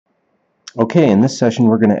Okay, in this session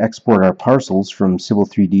we're going to export our parcels from Civil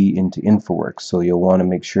 3D into Infraworks. So you'll want to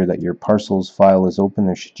make sure that your parcels file is open.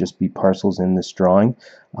 There should just be parcels in this drawing.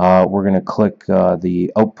 We're going to click the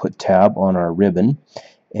Output tab on our ribbon,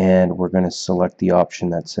 and we're going to select the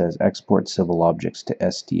option that says Export Civil Objects to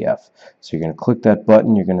SDF. So you're going to click that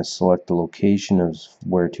button. You're going to select the location of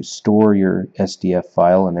where to store your SDF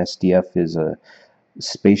file, and SDF is a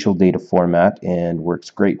spatial data format and works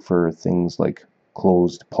great for things like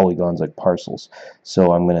closed polygons like parcels.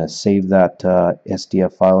 So I'm going to save that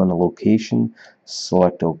SDF file in a location,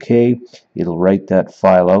 select OK. It'll write that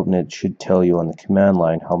file out, and it should tell you on the command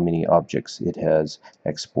line how many objects it has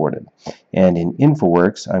exported. And in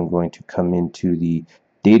Infraworks, I'm going to come into the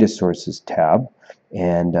Data Sources tab,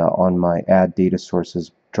 and on my Add Data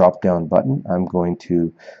Sources drop down button, I'm going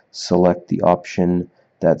to select the option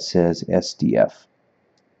that says SDF.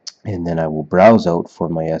 And then I will browse out for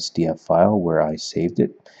my SDF file where I saved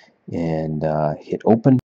it, and hit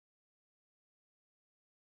open.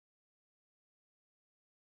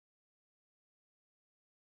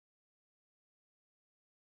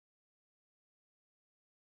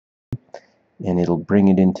 And it'll bring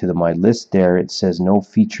it into my list there. It says no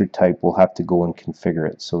feature type. We'll have to go and configure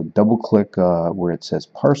it. So double click where it says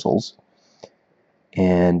parcels,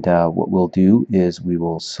 and what we'll do is we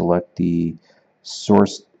will select the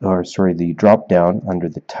the drop down under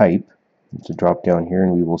the type. It's a drop down here,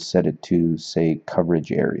 and we will set it to say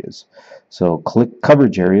coverage areas. So click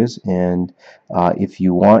coverage areas, and if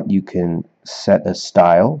you want, you can set a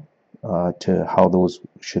style to how those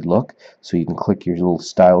should look. So you can click your little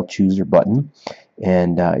style chooser button,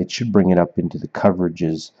 and it should bring it up into the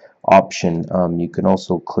coverages option. You can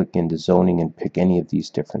also click into zoning and pick any of these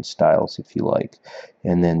different styles if you like,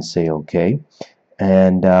 and then say OK.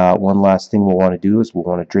 And one last thing we'll want to do is we'll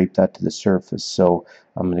want to drape that to the surface. So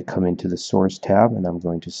I'm going to come into the source tab, and I'm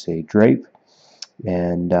going to say drape,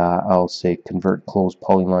 and I'll say convert closed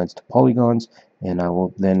polylines to polygons, and I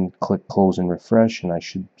will then click close and refresh, and I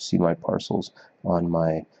should see my parcels on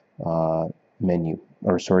my menu,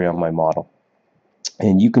 or sorry, on my model.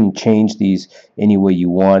 And you can change these any way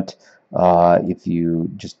you want. If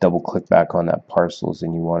you just double click back on that parcels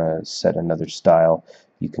and you want to set another style,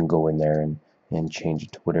 you can go in there and change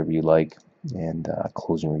it to whatever you like, and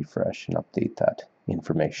close and refresh and update that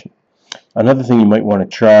information. Another thing you might want to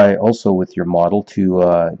try also with your model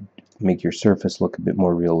to make your surface look a bit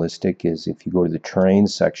more realistic is if you go to the terrain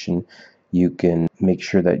section, you can make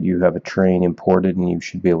sure that you have a terrain imported, and you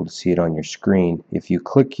should be able to see it on your screen. If you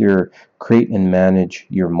click your create and manage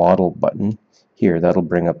your model button here, that'll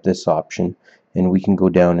bring up this option, and we can go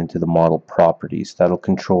down into the model properties. That'll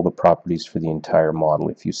control the properties for the entire model.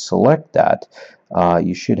 If you select that,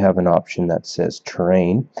 you should have an option that says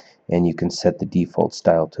terrain, and you can set the default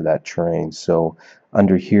style to that terrain. So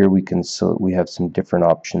under here we have some different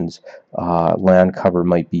options. Land cover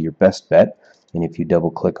might be your best bet, and if you double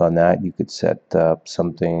click on that, you could set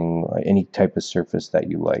something, any type of surface that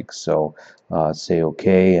you like. So say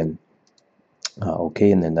OK, and OK,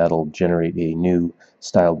 and then that'll generate a new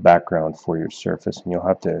styled background for your surface, and you'll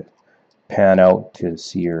have to pan out to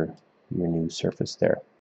see your new surface there.